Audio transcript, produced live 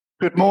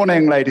Good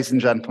morning, ladies and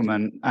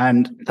gentlemen,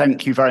 and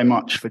thank you very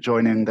much for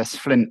joining this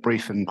Flint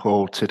briefing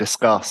call to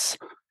discuss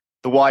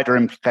the wider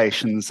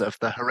implications of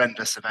the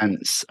horrendous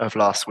events of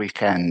last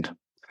weekend.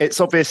 It's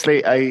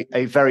obviously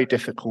a very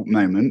difficult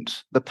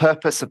moment. The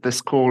purpose of this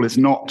call is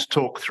not to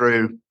talk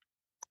through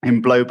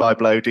in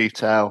blow-by-blow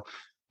detail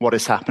what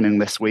is happening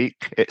this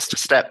week. It's to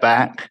step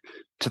back,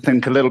 to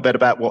think a little bit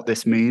about what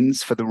this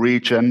means for the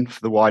region, for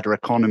the wider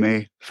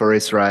economy, for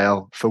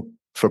Israel, for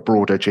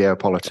broader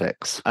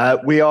geopolitics.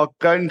 We are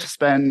going to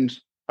spend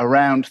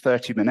around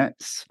 30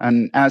 minutes,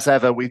 and as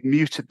ever, we've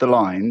muted the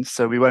lines,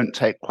 so we won't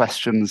take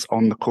questions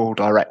on the call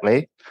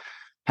directly.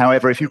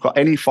 However, if you've got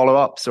any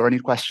follow-ups or any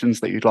questions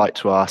that you'd like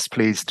to ask,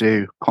 please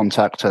do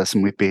contact us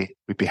and we'd be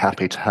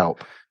happy to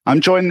help. I'm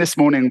joined this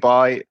morning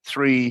by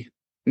three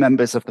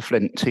members of the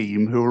Flint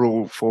team who are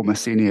all former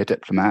senior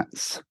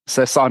diplomats.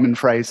 Sir Simon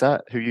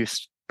Fraser, who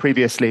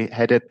previously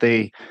headed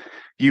the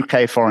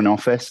UK Foreign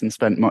Office and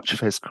spent much of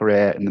his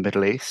career in the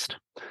Middle East.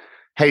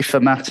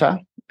 Haifa Mata,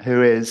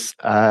 who is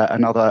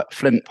another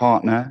Flint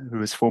partner who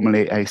was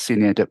formerly a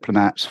senior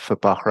diplomat for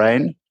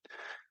Bahrain.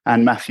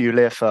 And Matthew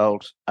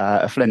Learfeld,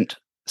 a Flint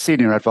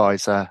senior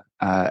advisor,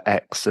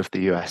 ex of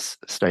the US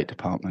State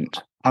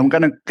Department. I'm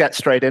going to get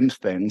straight into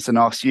things and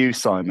ask you,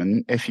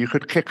 Simon, if you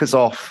could kick us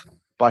off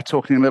by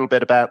talking a little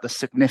bit about the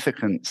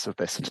significance of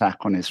this attack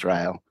on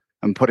Israel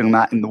and putting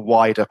that in the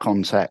wider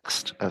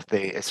context of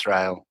the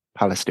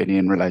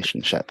Israel-Palestinian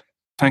relationship.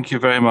 Thank you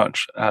very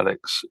much,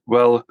 Alex.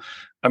 Well,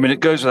 it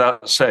goes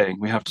without saying,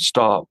 we have to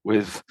start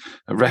with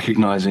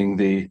recognizing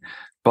the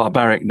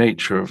barbaric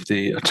nature of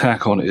the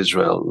attack on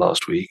Israel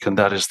last week, and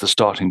that is the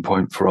starting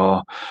point for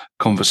our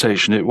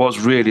conversation. It was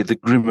really the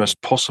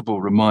grimmest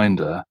possible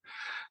reminder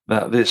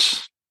that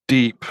this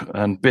deep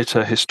and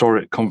bitter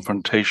historic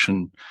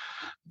confrontation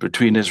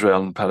between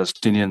Israel and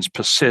Palestinians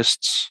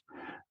persists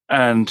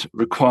and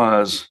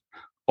requires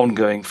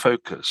ongoing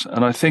focus.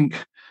 And I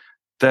think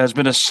there's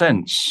been a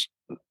sense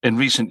in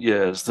recent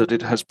years that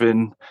it has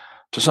been,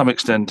 to some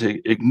extent,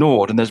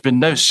 ignored, and there's been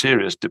no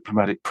serious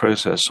diplomatic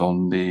process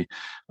on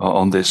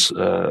this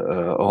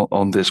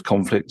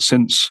conflict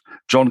since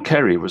John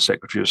Kerry was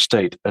Secretary of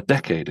State a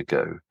decade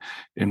ago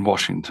in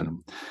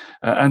Washington.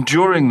 And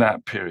during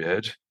that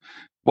period,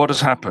 what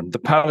has happened? The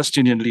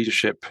Palestinian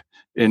leadership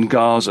in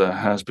Gaza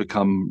has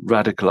become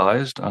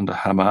radicalized under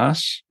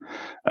Hamas,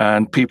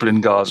 and people in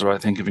Gaza, I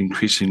think, have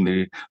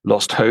increasingly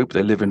lost hope.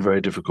 They live in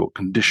very difficult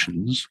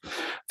conditions.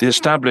 The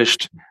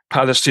established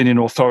Palestinian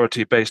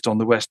Authority based on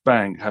the West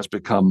Bank has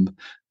become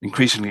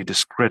increasingly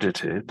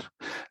discredited.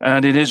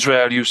 And in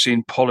Israel, you've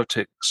seen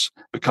politics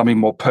becoming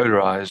more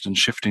polarized and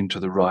shifting to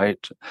the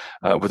right,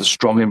 with a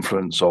strong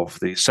influence of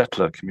the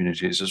settler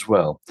communities as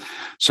well.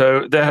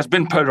 So there has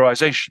been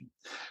polarization.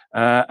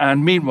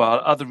 And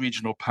meanwhile, other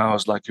regional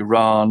powers like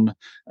Iran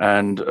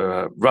and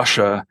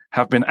Russia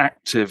have been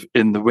active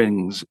in the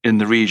wings in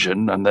the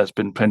region, and there's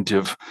been plenty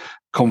of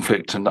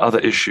conflict and other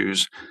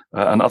issues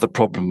and other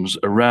problems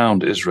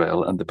around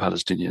Israel and the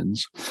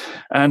Palestinians.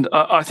 And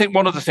I think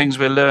one of the things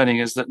we're learning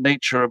is that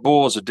nature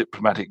abhors a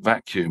diplomatic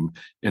vacuum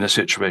in a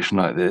situation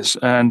like this.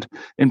 And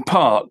in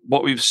part,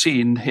 what we've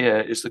seen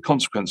here is the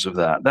consequence of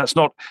that. That's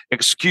not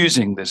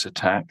excusing this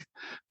attack,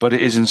 but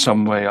it is in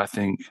some way, I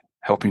think,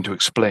 helping to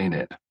explain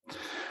it.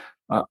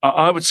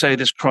 I would say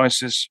this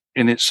crisis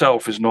in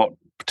itself is not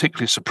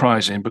particularly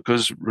surprising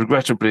because,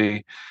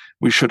 regrettably,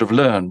 we should have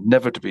learned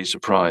never to be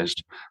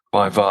surprised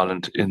by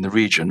violence in the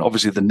region.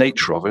 Obviously, the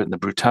nature of it and the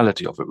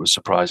brutality of it was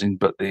surprising,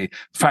 but the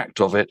fact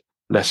of it,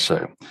 less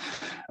so.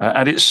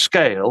 And its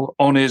scale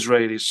on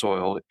Israeli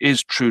soil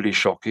is truly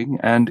shocking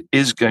and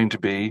is going to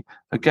be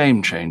a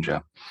game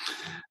changer.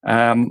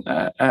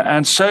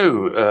 And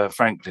so,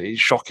 frankly,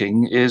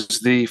 shocking is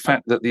the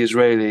fact that the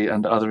Israeli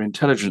and other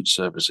intelligence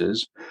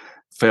services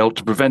failed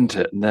to prevent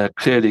it, and there are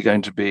clearly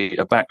going to be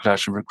a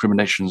backlash and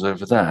recriminations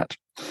over that.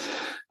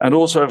 And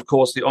also, of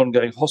course, the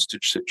ongoing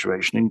hostage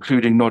situation,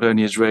 including not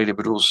only Israeli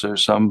but also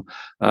some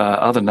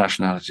other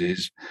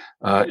nationalities,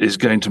 is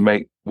going to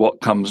make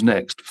what comes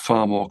next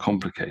far more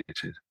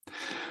complicated.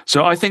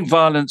 So I think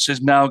violence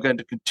is now going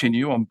to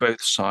continue on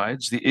both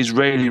sides. The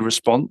Israeli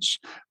response,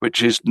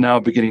 which is now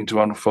beginning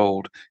to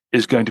unfold,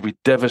 is going to be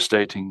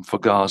devastating for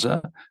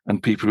Gaza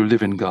and people who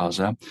live in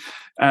Gaza.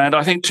 And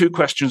I think two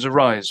questions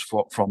arise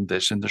from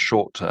this in the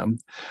short term.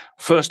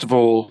 First of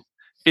all,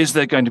 is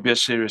there going to be a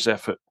serious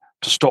effort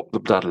to stop the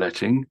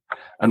bloodletting,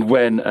 and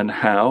when and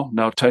how?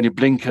 Now, Tony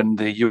Blinken,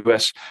 the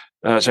US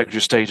Secretary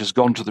of State, has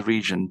gone to the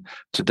region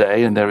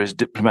today, and there is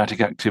diplomatic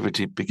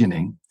activity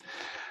beginning.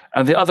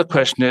 And the other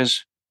question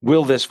is,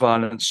 will this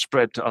violence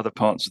spread to other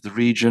parts of the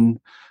region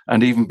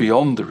and even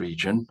beyond the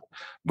region,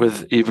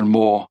 with even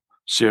more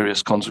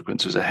serious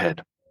consequences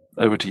ahead?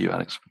 Over to you,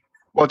 Alex.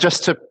 Well,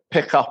 just to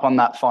pick up on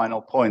that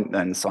final point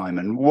then,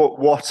 Simon,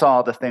 what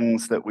are the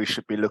things that we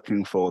should be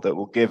looking for that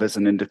will give us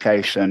an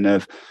indication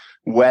of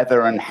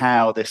whether and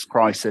how this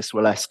crisis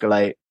will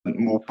escalate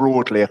more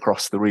broadly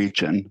across the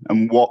region?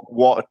 And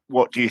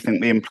what do you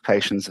think the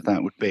implications of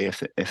that would be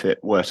if it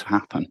were to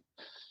happen?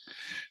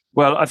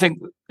 Well, I think,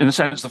 in a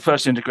sense, the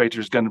first indicator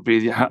is going to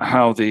be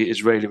how the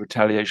Israeli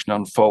retaliation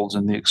unfolds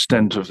and the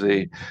extent of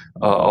the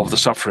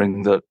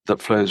suffering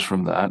that flows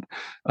from that.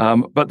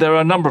 But there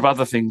are a number of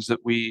other things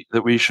that we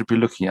should be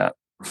looking at.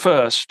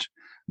 First,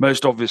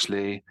 most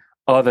obviously,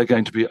 are there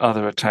going to be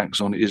other attacks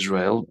on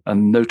Israel,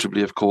 and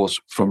notably, of course,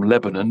 from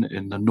Lebanon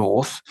in the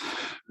north,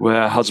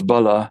 where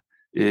Hezbollah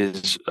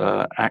is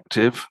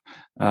active?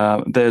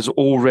 There's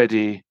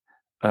already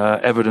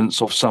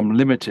evidence of some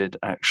limited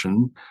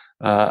action.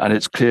 And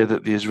it's clear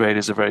that the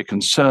Israelis are very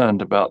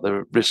concerned about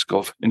the risk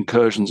of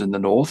incursions in the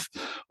north,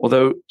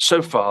 although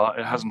so far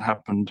it hasn't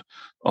happened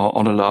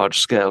on a large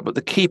scale. But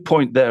the key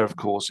point there, of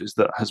course, is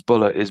that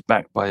Hezbollah is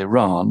backed by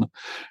Iran,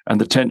 and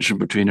the tension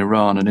between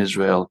Iran and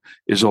Israel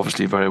is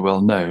obviously very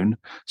well known.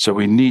 So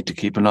we need to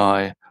keep an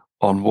eye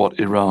on what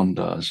Iran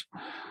does.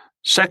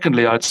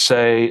 Secondly, I'd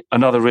say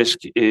another risk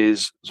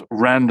is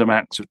random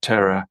acts of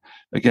terror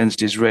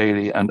against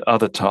Israeli and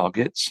other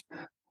targets,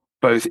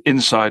 both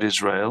inside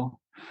Israel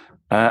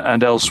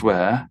and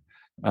elsewhere.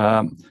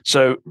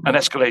 So an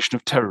escalation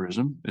of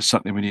terrorism is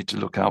something we need to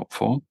look out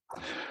for.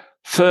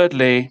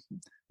 Thirdly,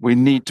 we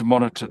need to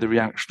monitor the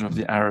reaction of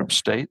the Arab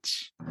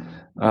states.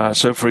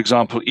 So, for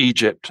example,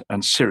 Egypt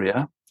and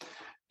Syria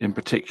in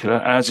particular.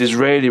 As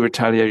Israeli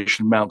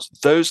retaliation mounts,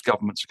 those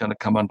governments are going to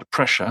come under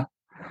pressure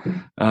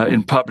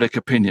in public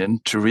opinion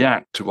to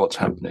react to what's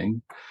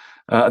happening.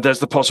 There's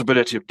the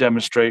possibility of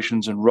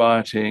demonstrations and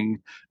rioting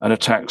and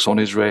attacks on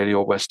Israeli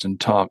or Western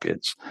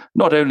targets,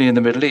 not only in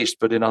the Middle East,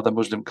 but in other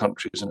Muslim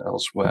countries and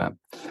elsewhere.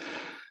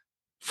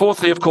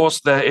 Fourthly, of course,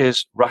 there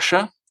is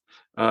Russia,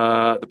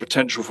 the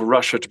potential for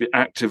Russia to be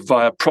active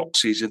via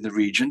proxies in the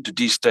region to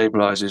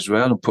destabilize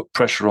Israel and put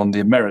pressure on the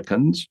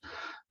Americans.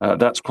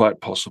 That's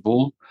quite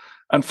possible.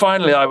 And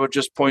finally, I would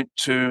just point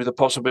to the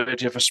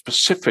possibility of a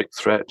specific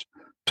threat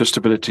to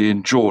stability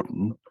in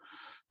Jordan,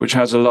 which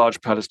has a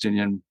large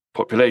Palestinian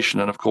population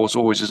and, of course,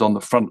 always is on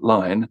the front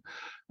line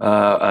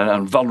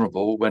and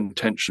vulnerable when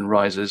tension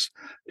rises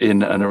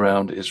in and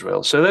around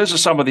Israel. So those are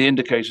some of the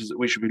indicators that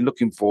we should be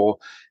looking for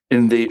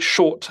in the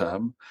short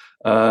term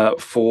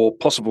for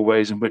possible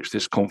ways in which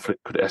this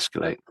conflict could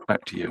escalate.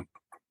 Back to you.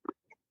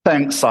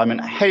 Thanks, Simon.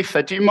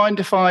 Hafer, do you mind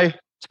if I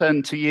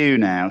turn to you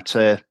now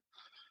to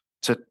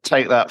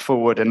take that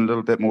forward in a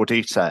little bit more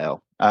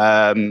detail?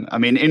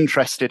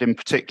 Interested in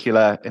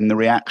particular in the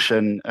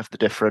reaction of the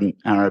different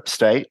Arab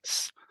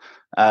states.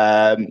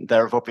 There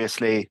have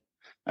obviously,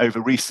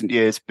 over recent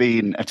years,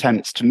 been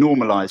attempts to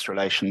normalize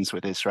relations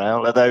with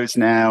Israel. Are those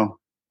now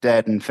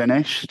dead and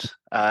finished?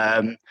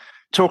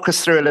 Talk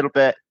us through a little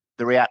bit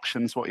the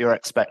reactions, what you're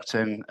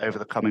expecting over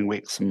the coming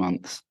weeks and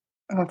months.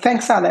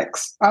 Thanks,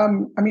 Alex.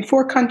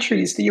 4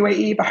 countries, the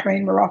UAE,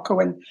 Bahrain, Morocco,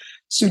 and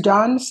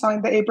Sudan,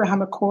 signed the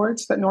Abraham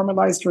Accords that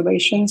normalized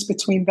relations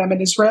between them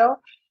and Israel.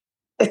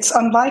 It's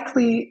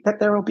unlikely that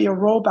there will be a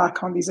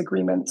rollback on these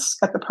agreements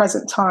at the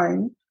present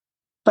time,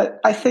 but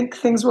I think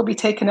things will be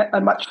taken at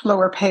a much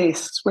slower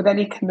pace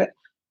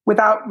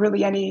without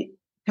really any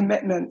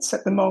commitments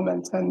at the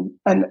moment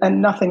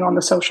and nothing on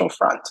the social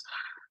front.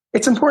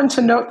 It's important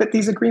to note that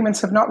these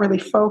agreements have not really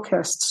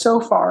focused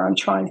so far on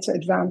trying to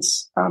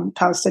advance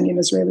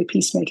Palestinian-Israeli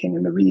peacemaking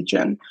in the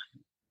region.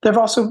 There have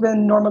also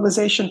been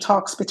normalization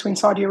talks between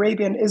Saudi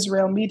Arabia and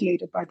Israel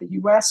mediated by the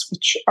US,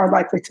 which are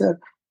likely to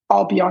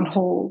all be on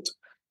hold.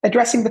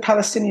 Addressing the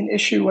Palestinian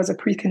issue was a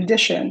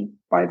precondition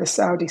by the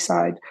Saudi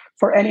side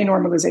for any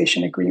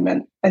normalization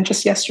agreement. And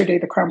just yesterday,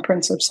 the Crown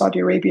Prince of Saudi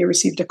Arabia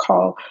received a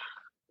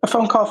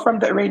phone call from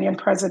the Iranian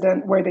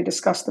president where they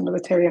discussed the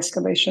military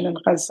escalation in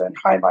Gaza and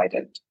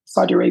highlighted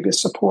Saudi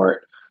Arabia's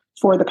support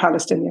for the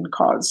Palestinian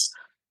cause.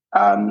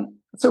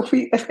 So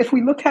if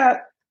we look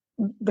at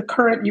the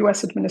current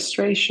U.S.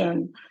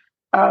 administration,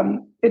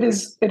 it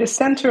is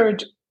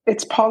centered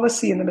its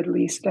policy in the Middle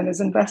East and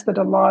has invested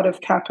a lot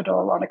of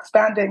capital on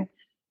expanding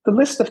the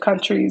list of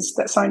countries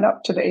that sign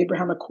up to the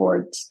Abraham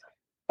Accords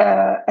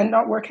and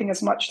not working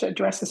as much to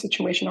address the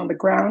situation on the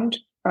ground.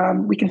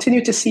 We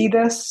continue to see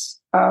this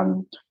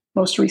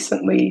most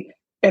recently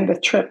in the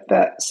trip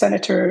that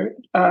Senator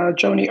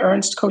Joni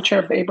Ernst,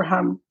 co-chair of the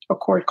Abraham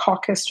Accord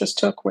caucus, just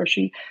took, where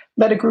she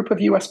led a group of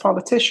U.S.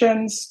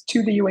 politicians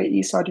to the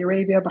UAE, Saudi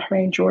Arabia,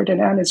 Bahrain, Jordan,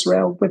 and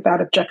Israel with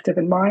that objective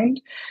in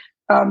mind.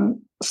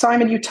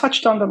 Simon, you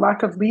touched on the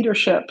lack of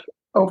leadership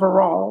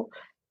overall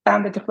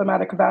and the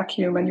diplomatic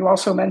vacuum, and you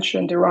also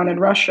mentioned Iran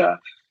and Russia.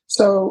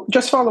 So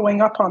just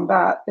following up on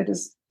that,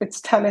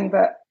 it's telling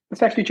that the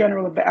Secretary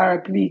General of the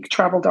Arab League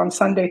traveled on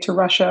Sunday to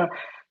Russia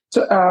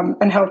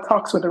and held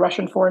talks with the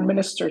Russian foreign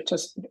minister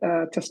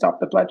to stop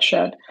the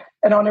bloodshed.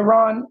 And on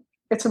Iran,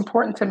 it's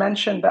important to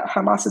mention that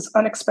Hamas's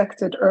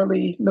unexpected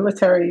early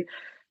military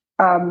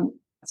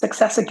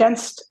success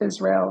against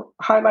Israel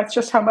highlights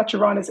just how much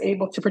Iran is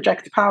able to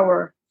project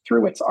power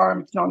through its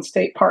armed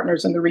non-state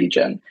partners in the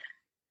region.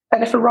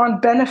 And if Iran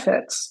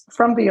benefits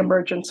from the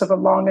emergence of a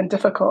long and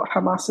difficult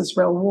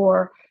Hamas-Israel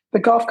war, the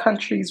Gulf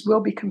countries will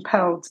be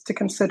compelled to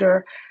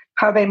consider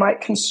how they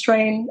might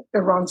constrain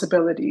Iran's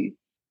ability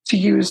to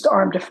use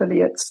armed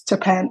affiliates to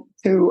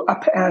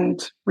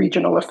upend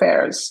regional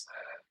affairs.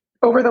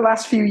 Over the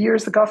last few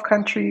years, the Gulf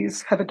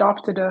countries have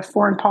adopted a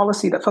foreign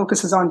policy that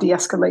focuses on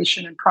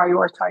de-escalation and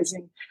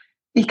prioritizing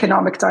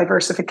economic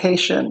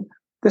diversification.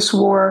 This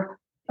war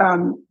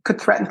could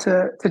threaten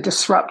to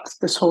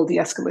disrupt this whole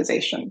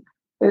de-escalation,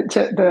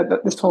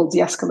 this whole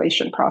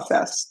de-escalation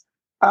process.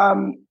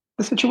 The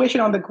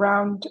situation on the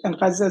ground in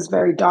Gaza is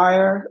very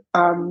dire.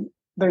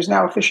 There's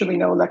now officially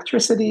no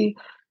electricity,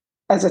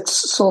 as its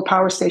sole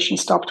power station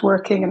stopped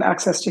working, and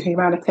access to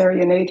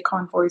humanitarian aid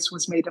convoys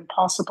was made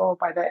impossible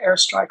by the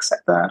airstrikes at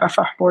the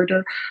Rafah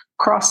border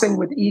crossing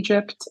with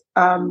Egypt.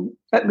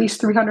 At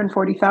least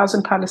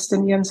 340,000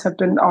 Palestinians have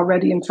been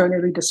already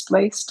internally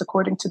displaced,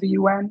 according to the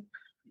UN.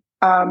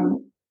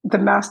 The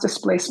mass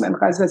displacement in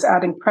Gaza is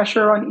adding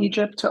pressure on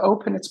Egypt to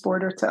open its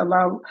border to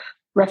allow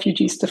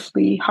refugees to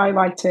flee,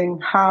 highlighting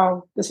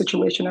how the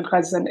situation in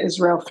Gaza and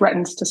Israel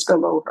threatens to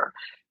spill over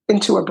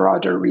into a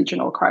broader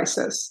regional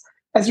crisis.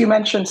 As you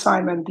mentioned,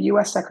 Simon, the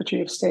US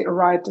Secretary of State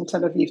arrived in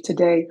Tel Aviv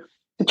today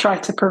to try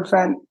to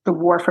prevent the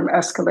war from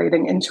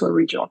escalating into a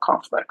regional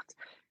conflict.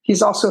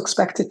 He's also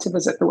expected to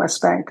visit the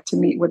West Bank to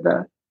meet with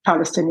the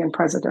Palestinian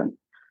president.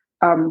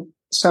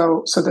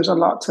 So there's a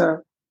lot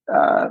to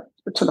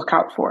look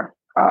out for.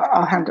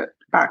 I'll hand it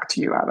back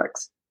to you,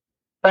 Alex.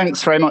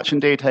 Thanks very much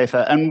indeed,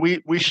 Hafer. And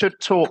we should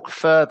talk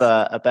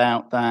further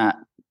about that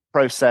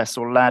process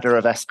or ladder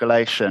of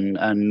escalation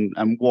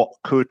and what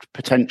could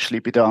potentially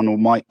be done or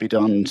might be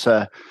done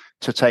to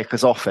take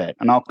us off it.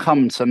 And I'll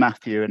come to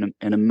Matthew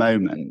in a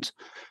moment.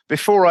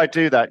 Before I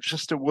do that,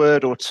 just a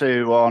word or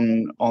two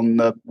on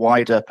the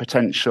wider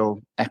potential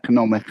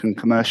economic and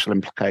commercial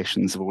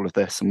implications of all of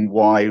this and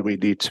why we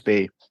need to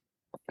be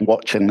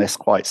watching this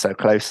quite so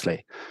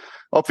closely.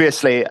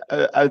 Obviously,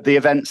 the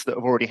events that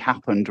have already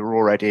happened are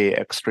already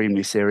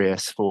extremely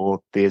serious for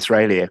the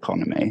Israeli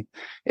economy.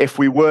 If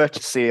we were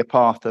to see a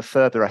path of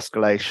further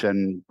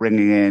escalation,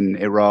 bringing in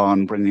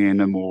Iran, bringing in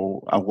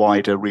a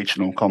wider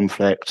regional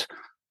conflict,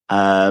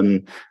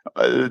 the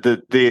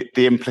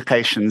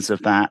implications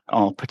of that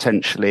are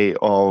potentially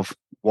of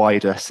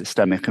wider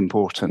systemic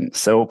importance.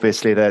 So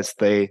obviously,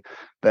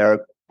 there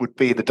would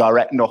be the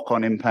direct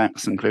knock-on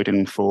impacts,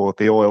 including for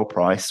the oil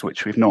price,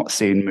 which we've not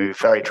seen move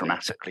very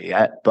dramatically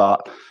yet,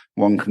 but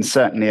one can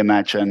certainly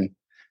imagine,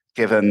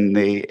 given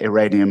the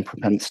Iranian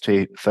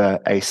propensity for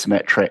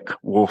asymmetric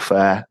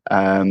warfare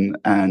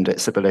and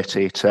its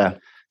ability to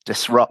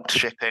disrupt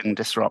shipping,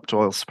 disrupt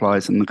oil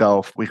supplies in the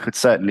Gulf, we could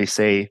certainly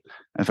see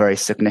a very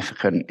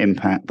significant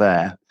impact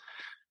there.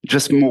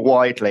 Just more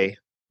widely,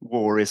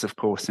 war is, of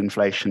course,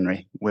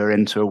 inflationary. We're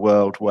into a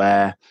world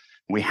where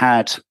we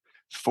had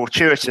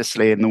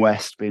fortuitously in the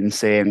West been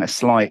seeing a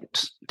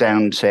slight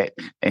downtick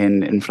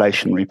in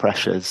inflationary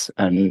pressures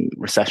and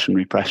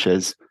recessionary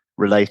pressures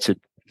related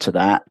to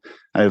that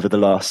over the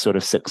last sort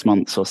of 6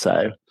 months or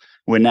so.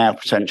 We're now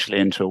potentially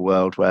into a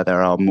world where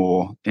there are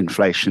more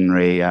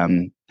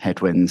inflationary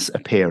headwinds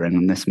appearing,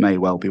 and this may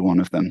well be one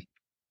of them.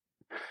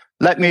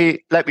 Let me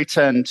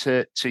turn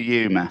to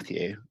you,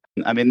 Matthew.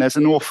 I mean, there's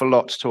an awful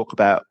lot to talk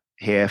about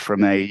here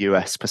from a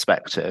US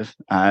perspective.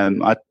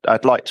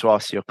 I'd like to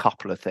ask you a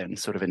couple of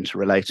things, sort of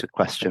interrelated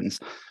questions.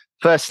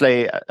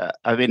 Firstly,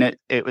 I mean,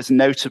 it was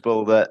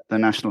notable that the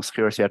National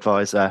Security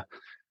Advisor,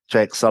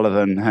 Jake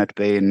Sullivan, had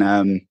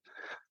been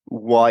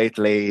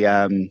widely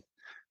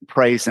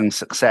praising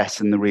success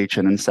in the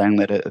region and saying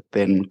that it had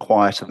been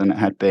quieter than it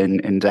had been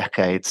in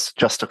decades,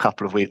 just a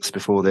couple of weeks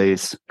before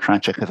these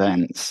tragic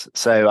events.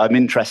 So I'm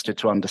interested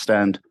to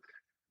understand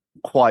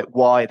quite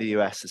why the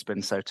US has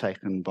been so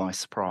taken by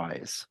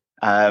surprise.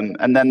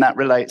 And then that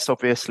relates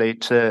obviously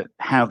to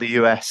how the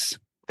US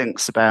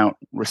thinks about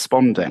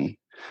responding.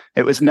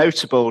 It was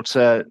notable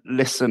to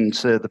listen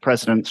to the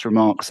president's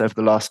remarks over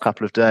the last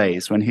couple of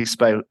days. When he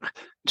spoke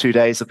 2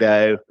 days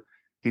ago,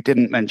 he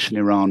didn't mention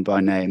Iran by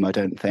name, I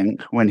don't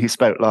think. When he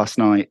spoke last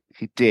night,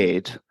 he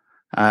did.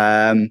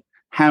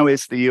 How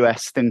is the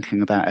US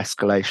thinking about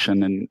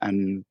escalation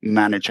and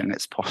managing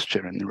its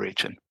posture in the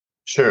region?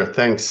 Sure.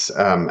 Thanks,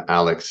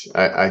 Alex.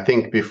 I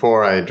think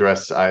before I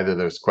address either of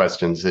those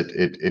questions,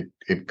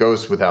 it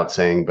goes without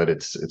saying, but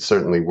it's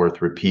certainly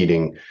worth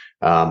repeating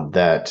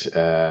that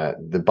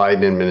the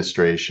Biden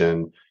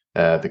administration,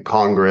 the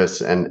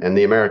Congress, and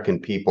the American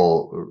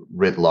people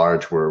writ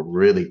large were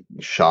really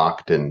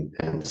shocked and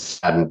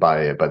saddened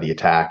by the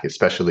attack,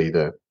 especially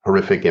the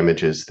horrific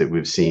images that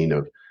we've seen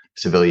of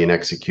civilian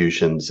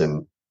executions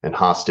and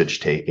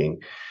hostage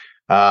taking.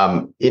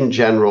 In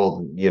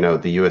general,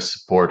 the U.S.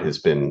 support has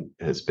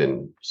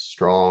been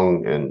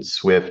strong and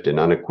swift and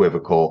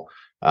unequivocal.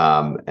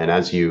 And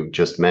as you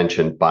just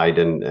mentioned,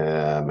 Biden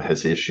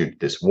has issued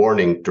this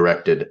warning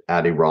directed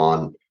at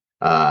Iran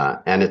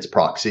and its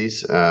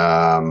proxies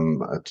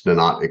to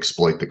not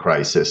exploit the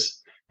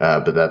crisis.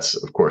 But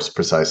that's, of course,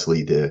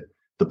 precisely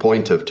the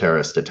point of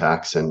terrorist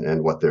attacks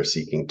and what they're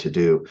seeking to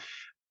do.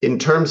 In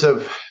terms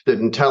of the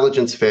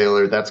intelligence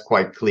failure, that's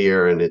quite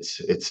clear, and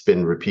it's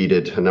been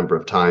repeated a number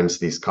of times.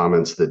 These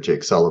comments that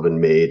Jake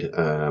Sullivan made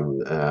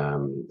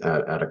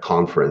at a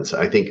conference,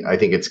 I think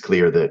it's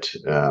clear that,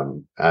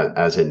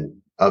 as in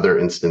other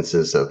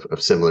instances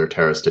of similar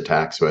terrorist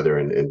attacks, whether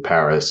in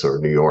Paris or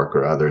New York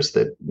or others,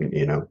 that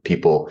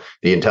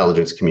the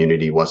intelligence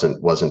community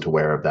wasn't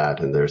aware of that,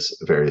 and there's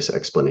various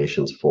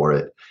explanations for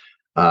it.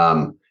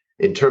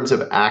 In terms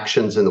of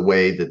actions and the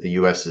way that the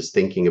U.S. is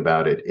thinking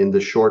about it, in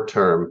the short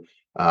term,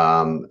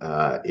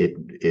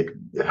 it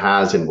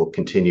has and will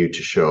continue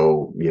to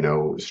show,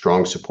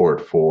 strong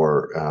support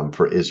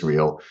for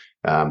Israel.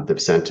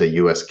 They've sent a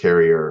U.S.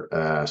 carrier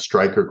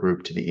striker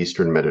group to the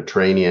Eastern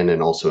Mediterranean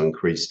and also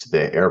increased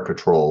the air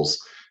patrols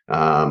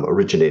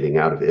originating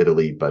out of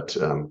Italy, but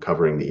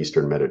covering the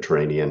Eastern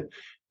Mediterranean.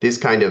 This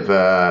kind of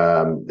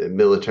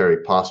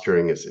military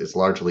posturing is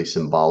largely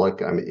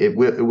symbolic. I mean, it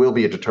will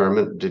be a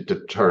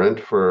deterrent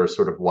for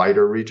sort of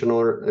wider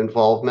regional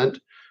involvement.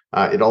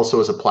 It also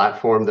is a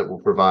platform that will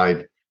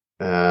provide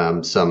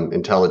some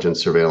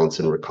intelligence, surveillance,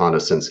 and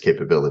reconnaissance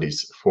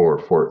capabilities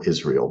for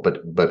Israel,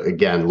 but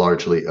again,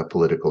 largely a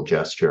political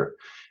gesture.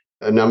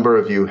 A number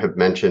of you have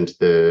mentioned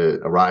the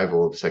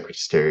arrival of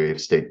Secretary of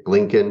State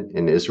Blinken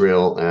in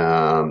Israel,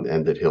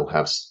 and that he'll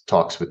have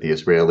talks with the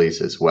Israelis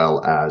as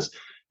well as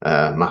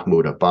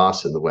Mahmoud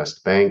Abbas in the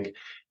West Bank.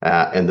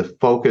 And the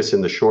focus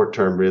in the short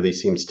term really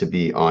seems to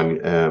be on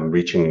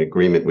reaching an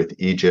agreement with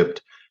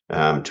Egypt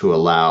to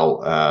allow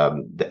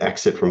the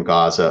exit from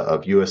Gaza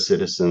of U.S.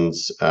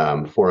 citizens,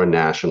 foreign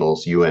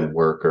nationals, UN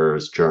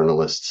workers,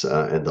 journalists,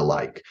 and the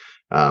like.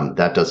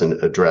 That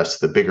doesn't address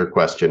the bigger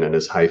question. And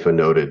as Haifa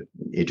noted,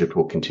 Egypt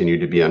will continue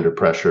to be under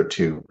pressure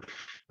to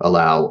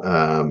allow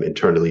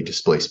internally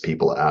displaced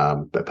people,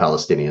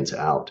 Palestinians,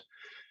 out.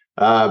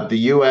 The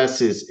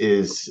U.S.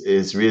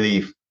 is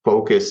really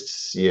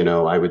focused,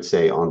 I would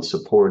say, on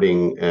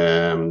supporting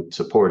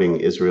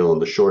Israel in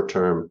the short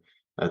term.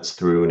 That's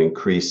through an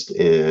increase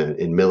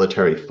in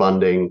military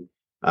funding.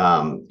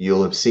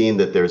 You'll have seen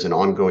that there's an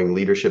ongoing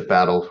leadership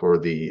battle for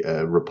the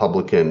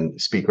Republican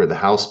Speaker of the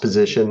House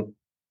position.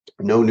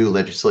 No new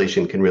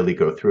legislation can really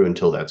go through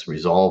until that's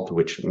resolved,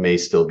 which may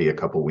still be a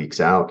couple weeks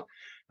out.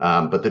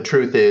 But the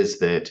truth is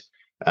that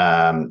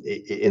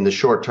in the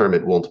short term,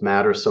 it won't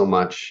matter so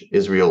much.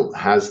 Israel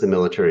has the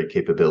military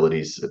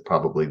capabilities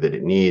probably that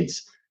it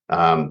needs.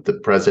 The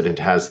president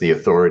has the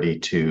authority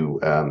to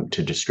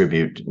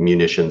distribute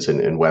munitions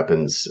and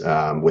weapons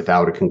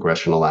without a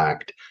congressional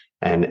act,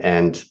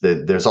 and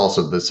there's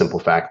also the simple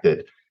fact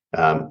that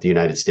the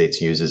United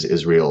States uses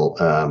Israel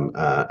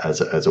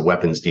as a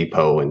weapons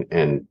depot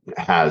and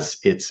has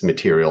its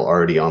material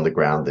already on the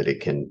ground that it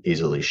can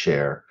easily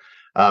share.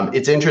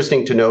 It's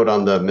interesting to note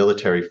on the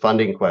military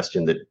funding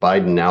question that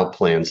Biden now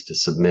plans to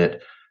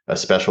submit a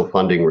special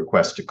funding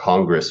request to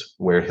Congress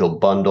where he'll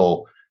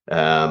bundle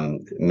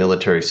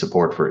military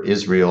support for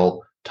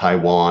Israel,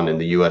 Taiwan,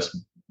 and the U.S.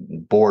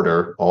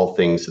 border, all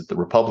things that the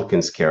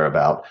Republicans care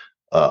about,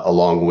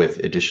 along with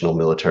additional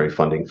military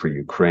funding for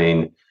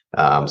Ukraine.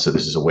 So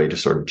this is a way to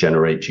sort of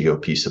generate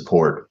GOP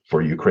support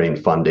for Ukraine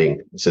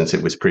funding, since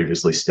it was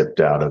previously stepped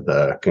out of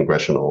the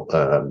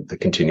the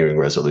continuing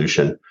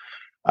resolution.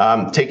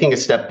 Taking a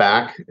step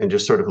back and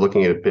just sort of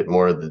looking at a bit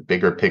more of the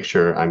bigger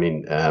picture, I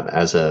mean,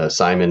 as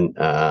Simon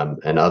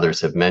and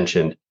others have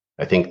mentioned,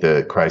 I think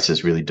the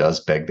crisis really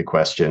does beg the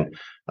question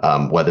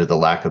whether the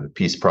lack of a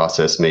peace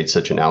process made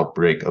such an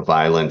outbreak of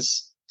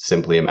violence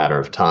simply a matter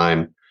of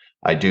time.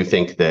 I do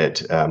think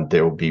that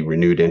there will be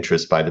renewed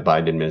interest by the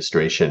Biden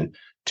administration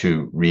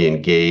to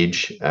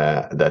re-engage.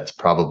 That's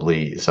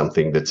probably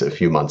something that's a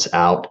few months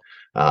out.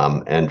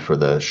 And for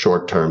the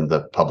short term,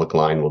 the public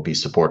line will be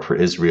support for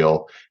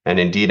Israel. And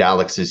indeed,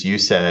 Alex, as you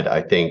said,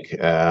 I think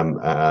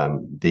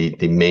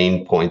the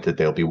main point that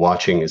they'll be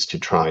watching is to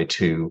try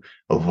to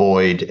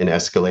avoid an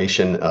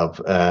escalation of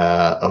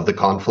the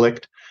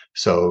conflict.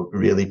 So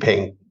really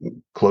paying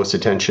close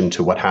attention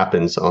to what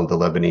happens on the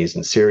Lebanese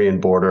and Syrian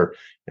border,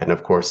 and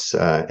of course,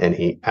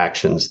 any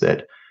actions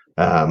that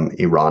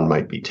Iran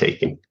might be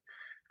taking.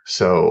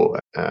 So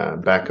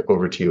back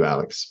over to you,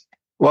 Alex.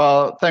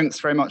 Well, thanks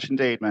very much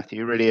indeed,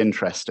 Matthew. Really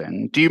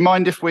interesting. Do you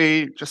mind if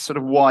we just sort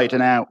of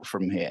widen out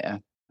from here?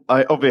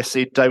 I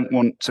obviously don't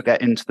want to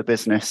get into the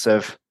business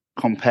of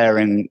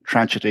comparing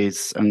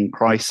tragedies and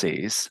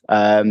crises,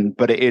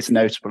 but it is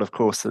notable, of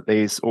course, that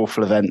these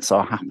awful events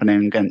are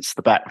happening against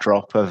the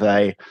backdrop of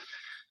a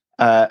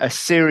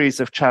series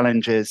of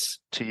challenges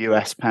to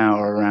US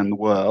power around the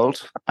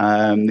world.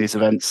 These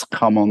events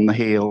come on the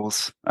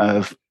heels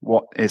of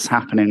what is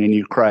happening in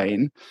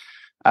Ukraine.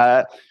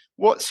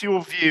 What's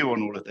your view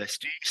on all of this?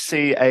 Do you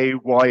see a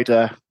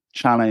wider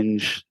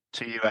challenge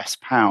to US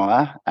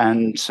power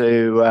and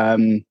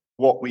to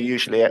what we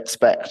usually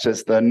expect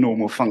as the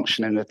normal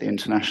functioning of the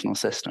international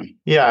system?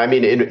 Yeah, I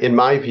mean, in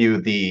my view,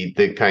 the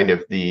kind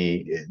of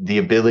the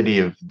ability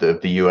of the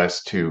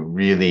US to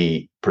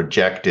really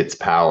project its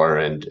power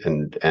and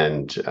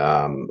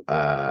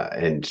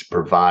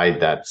provide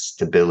that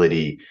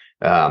stability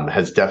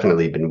has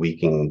definitely been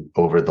weakening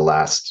over the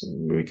last,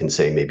 we can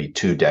say, maybe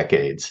 2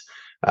 decades.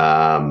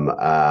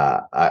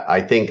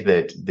 I think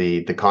that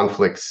the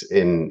conflicts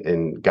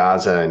in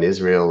Gaza and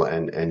Israel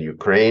and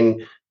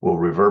Ukraine will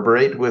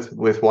reverberate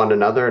with one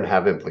another and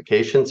have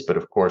implications. But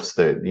of course,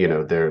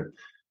 they're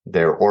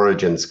their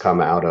origins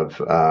come out of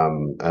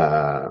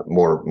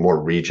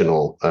more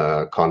regional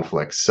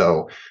conflicts.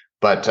 So,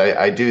 but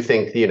I do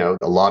think, you know,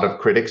 a lot of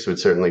critics would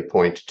certainly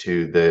point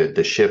to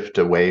the shift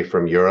away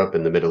from Europe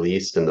and the Middle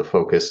East and the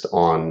focus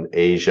on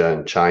Asia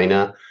and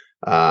China,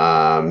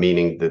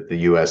 meaning that the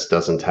U.S.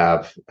 doesn't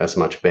have as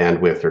much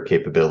bandwidth or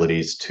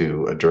capabilities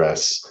to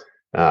address,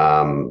 you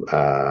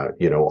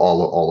know,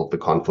 all of the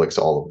conflicts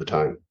all of the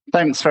time.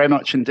 Thanks very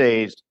much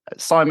indeed.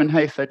 Simon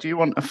Hafer, do you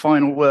want a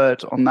final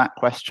word on that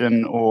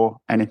question or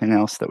anything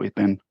else that we've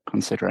been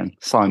considering?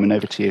 Simon,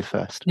 over to you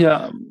first.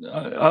 Yeah,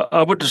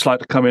 I would just like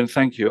to come in.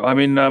 Thank you. I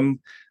mean,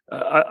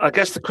 I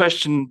guess the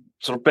question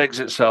sort of begs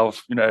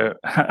itself, you know,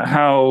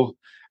 how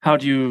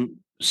do you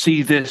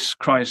see this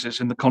crisis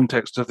in the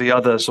context of the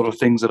other sort of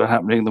things that are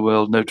happening in the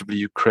world, notably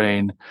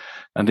Ukraine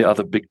and the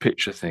other big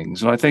picture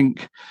things? And I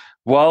think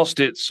whilst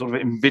it's sort of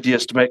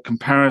invidious to make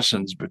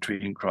comparisons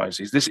between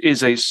crises, this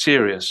is a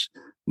serious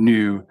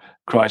new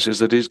crisis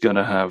that is going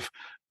to have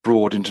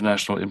broad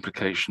international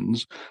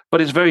implications,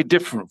 but it's very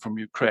different from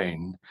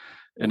Ukraine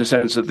in the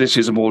sense that this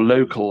is a more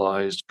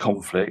localized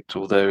conflict,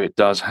 although it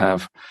does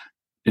have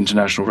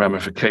international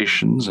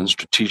ramifications and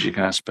strategic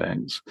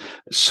aspects.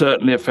 It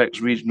certainly affects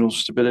regional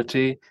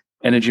stability,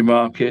 energy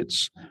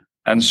markets,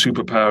 and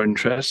superpower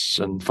interests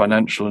and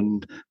financial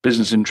and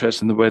business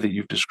interests in the way that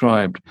you've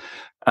described,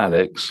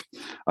 Alex.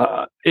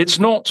 It's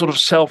not sort of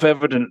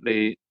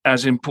self-evidently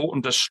as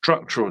important a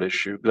structural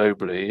issue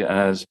globally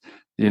as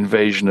the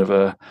invasion of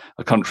a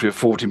country of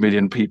 40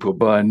 million people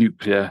by a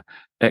nuclear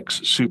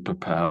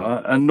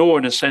ex-superpower, and nor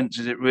in a sense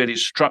is it really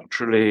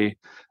structurally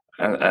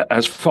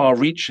as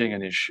far-reaching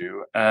an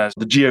issue as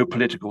the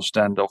geopolitical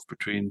standoff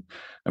between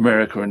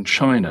America and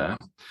China.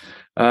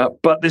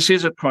 But this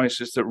is a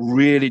crisis that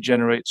really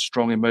generates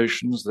strong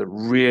emotions, that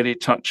really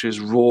touches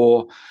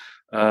raw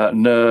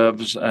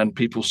nerves and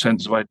people's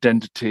sense of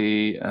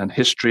identity and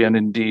history, and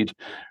indeed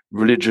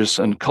religious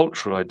and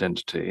cultural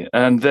identity.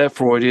 And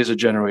therefore, it is a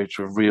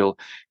generator of real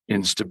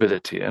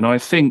instability. And I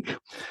think,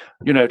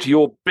 you know, to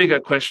your bigger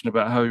question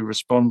about how you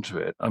respond to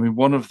it, I mean,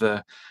 one of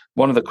the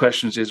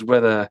questions is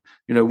whether,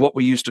 you know, what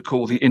we used to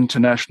call the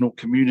international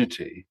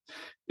community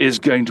is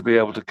going to be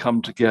able to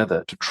come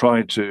together to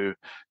try to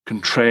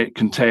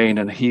contain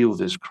and heal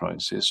this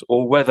crisis,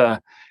 or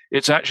whether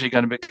it's actually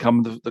going to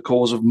become the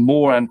cause of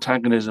more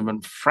antagonism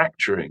and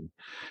fracturing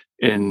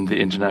in the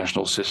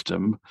international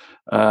system,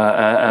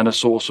 and a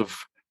source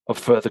of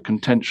further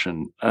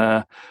contention.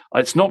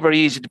 It's not very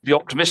easy to be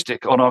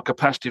optimistic on our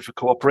capacity for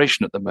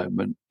cooperation at the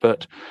moment,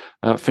 but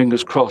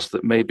fingers crossed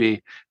that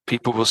maybe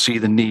people will see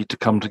the need to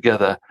come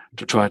together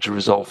to try to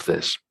resolve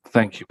this.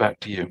 Thank you. Back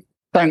to you.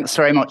 Thanks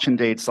very much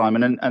indeed,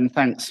 Simon, and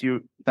thanks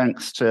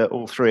to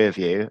all three of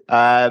you.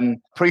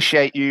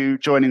 Appreciate you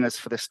joining us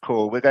for this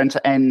call. We're going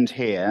to end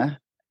here.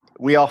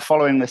 We are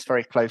following this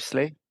very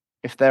closely.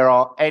 If there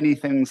are any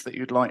things that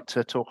you'd like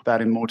to talk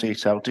about in more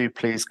detail, do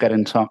please get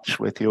in touch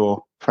with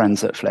your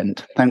friends at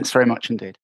Flint. Thanks very much indeed.